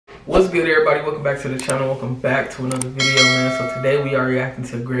What's good, everybody? Welcome back to the channel. Welcome back to another video, man. So today we are reacting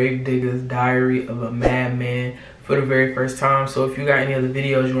to GraveDiggaz Diary of a Madman for the very first time. So if you got any other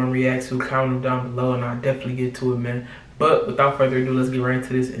videos you want to react to, comment them down below and I'll definitely get to it, man. But without further ado, let's get right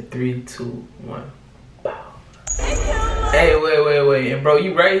into this in 3, 2, 1. Bow. Hey, wait. And bro,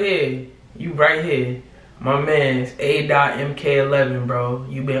 you right here. You right here. My man's A.MK11, bro.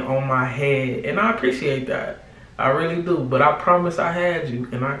 You been on my head. And I appreciate that. I really do. But I promise I had you.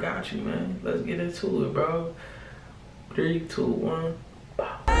 And I got you, man. Let's get into it, bro. 3, 2, 1.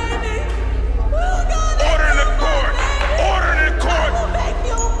 Bow. Order in the court! Order in the court!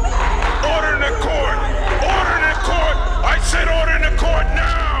 Order in the court! Order in the court! I said order in the court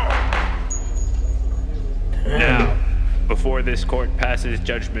now! Damn. Now, before this court passes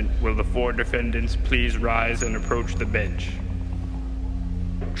judgment, will the 4 defendants please rise and approach the bench?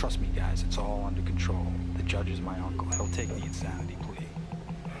 Trust me, guys, it's all under control. The judge is my uncle. He'll take the insanity plea.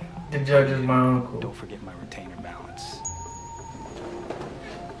 The judge is my uncle. Don't forget my retainer balance.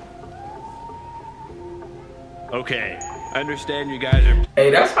 Okay, I understand you guys are...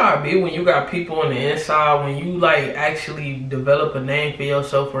 Hey, that's how it be when you got people on the inside, when you like actually develop a name for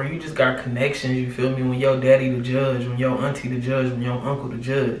yourself, or you just got connections, you feel me? When your daddy the judge, when your auntie the judge, when your uncle the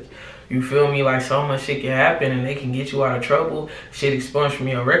judge. You feel me? Like, so much shit can happen and they can get you out of trouble. Shit expunged from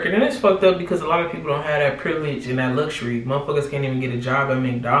your record. And it's fucked up because a lot of people don't have that privilege and that luxury. Motherfuckers can't even get a job at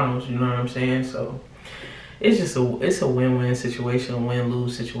McDonald's, you know what I'm saying? So it's just a win-win situation, a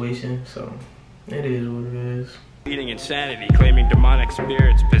win-lose situation. So it is what it is. Pleading insanity, claiming demonic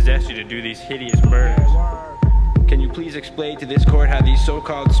spirits possess you to do these hideous murders. Can you please explain to this court how these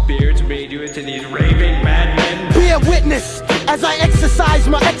so-called spirits made you into these raving madmen? Be a witness as I exercise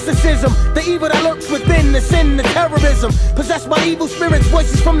my exorcism. The evil that lurks within, the sin, the terrorism. Possessed by evil spirits,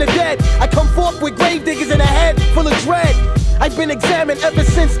 voices from the dead. I come forth with grave diggers in a head full of dread. I've been examined ever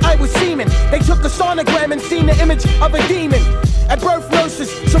since I was semen. They took a sonogram and seen the image of a demon. At birth, nurses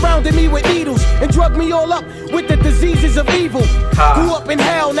surrounded me with needles and drugged me all up with the diseases of evil. Grew up in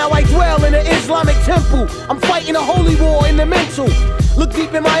hell, now I dwell in an Islamic temple. I'm fighting a holy war in the mental. Look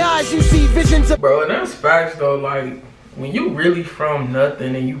deep in my eyes, you see visions of... Bro, and that's facts though. Like, when you really from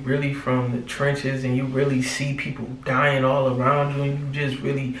nothing and you really from the trenches and you really see people dying all around you and you just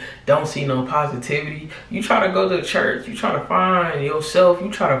really don't see no positivity, you try to go to church, you try to find yourself,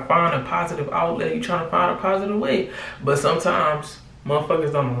 you try to find a positive outlet, you try to find a positive way. But sometimes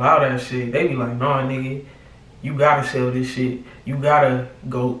motherfuckers don't allow that shit. They be like, nah, nigga, you gotta sell this shit. You gotta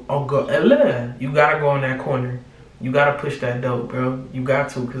go, you gotta go in that corner. You gotta push that dope, bro. You got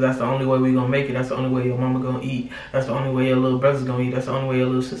to, because that's the only way we gonna make it. That's the only way your mama gonna eat. That's the only way your little brother's gonna eat. That's the only way your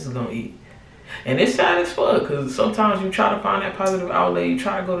little sister's gonna eat. And it's sad as fuck, because sometimes you try to find that positive outlet. You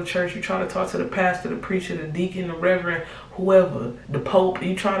try to go to church. You try to talk to the pastor, the preacher, the deacon, the reverend, whoever, the pope.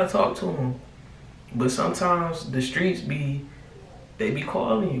 You try to talk to them. But sometimes the streets be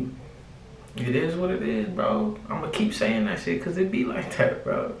calling you. It is what it is, bro. I'm gonna keep saying that shit because it be like that,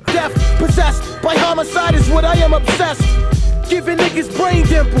 bro. Death, possessed by homicide is what I am obsessed. Giving niggas brain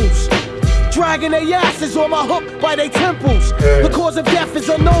dimples. Dragging their asses on my hook by their temples. The cause of death is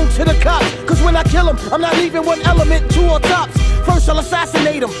unknown to the cops. Cause when I kill them, I'm not leaving one element, 2 or tops. First I'll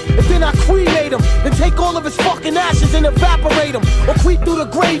assassinate him, and then I cremate him. Then take all of his fucking ashes and evaporate him. Or creep through the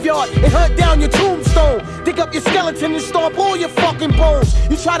graveyard and hunt down your tombstone. Dig up your skeleton and stomp all your fucking bones.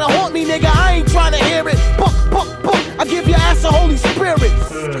 You try to haunt me, nigga, I ain't trying to hear it. Buck, I give your ass a Holy Spirit.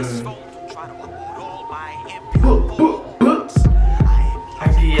 I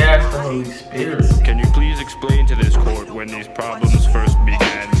give your ass the Holy Spirit. Can you please explain to this court when these problems first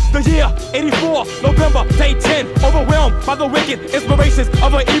began? The year 84, November, day 10. Overwhelmed by the wicked inspirations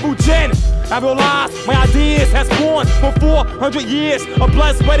of an evil gen. I realized my ideas has born for 400 years of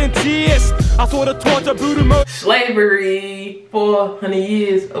blood, sweat, and tears. I saw the torture, brutal murder. Slavery, 400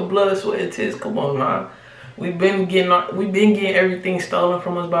 years of blood, sweat, and tears. Come on, man. We've been getting everything stolen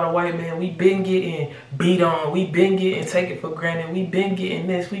from us by the white man. We've been getting beat on. We've been getting taken for granted. We've been getting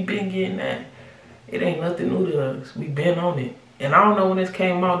this. We've been getting that. It ain't nothing new to us. We've been on it. And I don't know when this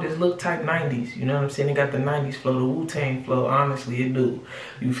came out, this look type 90s. You know what I'm saying? It got the 90s flow, the Wu-Tang flow. Honestly, it do.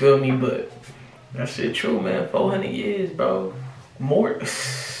 You feel me? But that shit true, man. 400 years, bro. More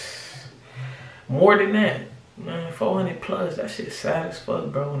than that. Man, 400 plus, that shit sad as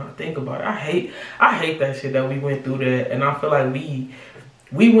fuck, bro, when I think about it. I hate that shit that we went through that, and I feel like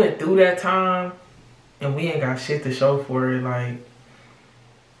we went through that time and we ain't got shit to show for it. Like,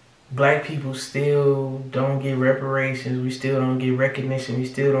 black people still don't get reparations, we still don't get recognition, we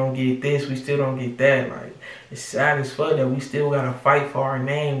still don't get this, we still don't get that. Like, it's sad as fuck that we still gotta fight for our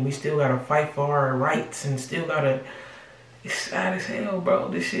name, we still gotta fight for our rights, and still gotta It's sad as hell, bro.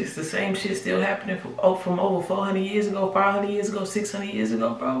 This shit's the same shit still happening from over 400 years ago, 500 years ago, 600 years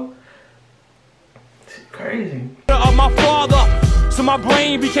ago, bro. It's crazy. Of my father, so my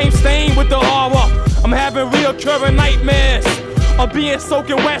brain became stained with the horror. I'm having reoccurring nightmares of being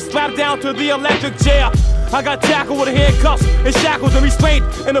soaking wet, strapped down to the electric chair. I got tackled with handcuffs and shackles and restrained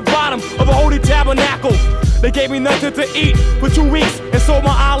in the bottom of a holy tabernacle. They gave me nothing to eat for 2 weeks and so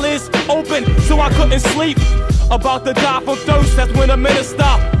my eyelids open so I couldn't sleep. About to die from thirst, that's when the minister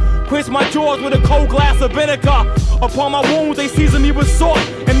quenched my jaws with a cold glass of vinegar. Upon my wounds they seasoned me with salt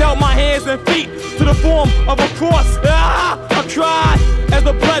and knelt my hands and feet to the form of a cross. Ah! I cried as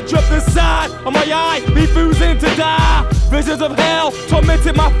the blood dripped inside of my eye, refusing to die. Visions of hell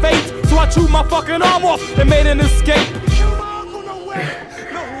tormented my fate, so I chewed my fucking arm off and made an escape.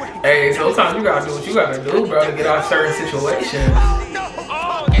 Hey, sometimes you gotta do what you gotta do, bro, to get out of certain situations.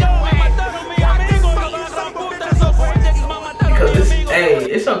 Because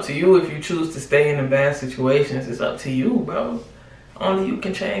it's up to you if you choose to stay in the bad situations. It's up to you, bro. Only you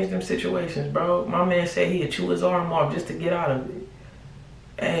can change them situations, bro. My man said he'd chew his arm off just to get out of it.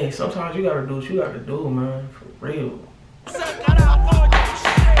 Hey, sometimes you gotta do what you gotta do, man. For real.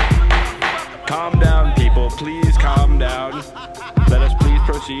 Calm down, people. Please calm down. Let us please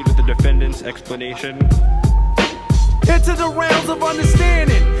proceed with the defendant's explanation. Into the realms of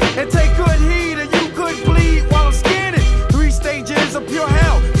understanding and take good heed, or you could bleed while I'm scanning. 3 stages of pure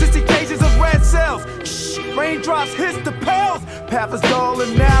hell, 60 cages of red cells. Shh, raindrops hit the pales. Path is dull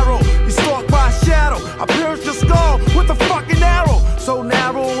and narrow. You stalked by a shadow. I pierced your skull with a fucking arrow. So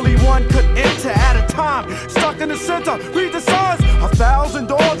narrow, only one could enter at a time. Stuck in the center, read the signs. 1,000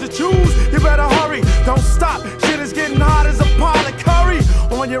 doors to choose. You better hurry, don't stop. Shit is getting hot as a pot of curry.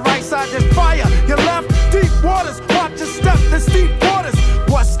 On your right side there's fire. Your left, deep waters. Watch your step, there's deep waters.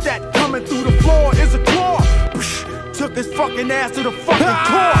 What's that coming through the floor? Is a claw. Took his fucking ass to the fucking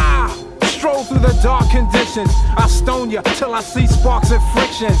core. Stroll through the dark conditions. I stone you till I see sparks and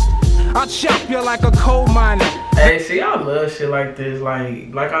frictions. I chop you like a coal miner. Hey, see, I love shit like this.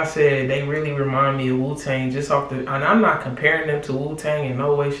 Like I said, they really remind me of Wu-Tang just off the. And I'm not comparing them to Wu-Tang in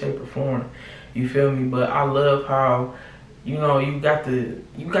no way, shape, or form. You feel me? But I love how, you know, you got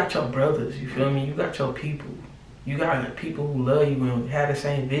your brothers. You feel me? You got your people. You got people who love you and had the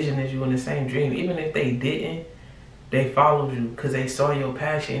same vision as you and the same dream. Even if they didn't, they followed you because they saw your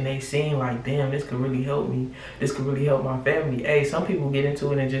passion and they seen like, damn, this could really help me. This could really help my family. Hey, some people get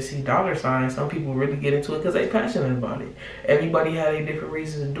into it and just see dollar signs. Some people really get into it because they passionate about it. Everybody had a different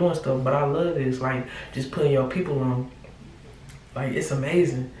reasons of doing stuff, but I love this. Like, just putting your people on. Like, it's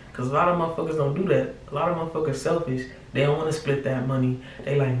amazing because a lot of motherfuckers don't do that. A lot of motherfuckers selfish. They don't want to split that money.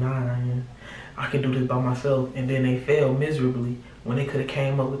 They like, nah, man, I can do this by myself. And then they fail miserably when they could have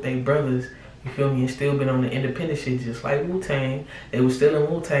came up with their brothers. You feel me? And still been on the independent shit just like Wu-Tang. They was still in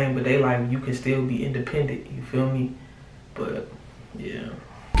Wu-Tang, but they like, you can still be independent. You feel me? But, yeah.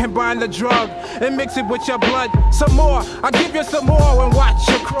 Combine the drug and mix it with your blood. Some more, I give you some more and watch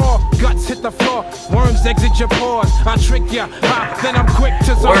you crawl. Guts hit the floor, worms exit your pores. I trick ya, then I'm quick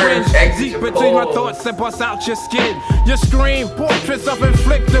to syringe deep between my thoughts and bust out your skin. You scream, portraits of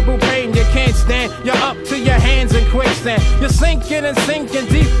inflictable pain. You can't stand, you're up to your hands in quicksand. You're sinking and sinking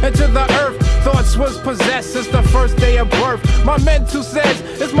deep into the earth. Thoughts was possessed since the first day of birth. My mental says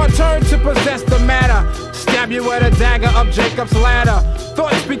it's my turn to possess the matter. Stab you with a dagger up Jacob's ladder.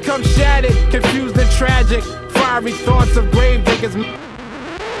 Thoughts become shattered, confused and tragic. Fiery thoughts of GraveDiggaz.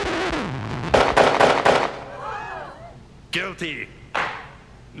 Guilty.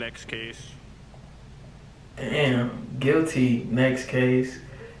 Next case. Damn, guilty. Next case.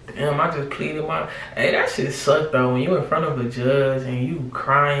 Damn, I just pleaded my. Hey, that shit sucked though. When you in front of a judge and you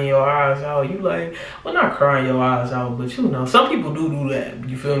crying your eyes out, you like, well, not crying your eyes out, but you know, some people do that.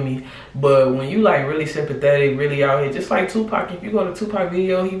 You feel me? But when you like really sympathetic, really out here, just like Tupac. If you go to Tupac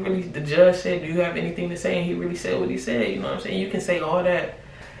video, the judge said, "Do you have anything to say?" And he really said what he said. You know what I'm saying? You can say all that,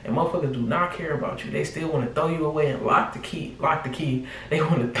 and motherfuckers do not care about you. They still want to throw you away and lock the key. They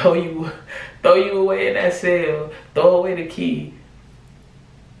want to throw you away in that cell, throw away the key,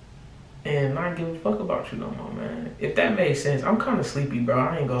 and not give a fuck about you no more, man. If that made sense. I'm kind of sleepy, bro.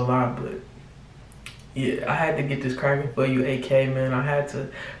 I ain't gonna lie, but yeah, I had to get this cracking for you, AK, man. I had to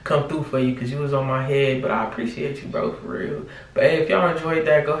come through for you because you was on my head, but I appreciate you, bro, for real. But hey, if y'all enjoyed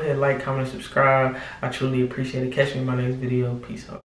that, go ahead, like, comment, subscribe. I truly appreciate it. Catch me in my next video. Peace out.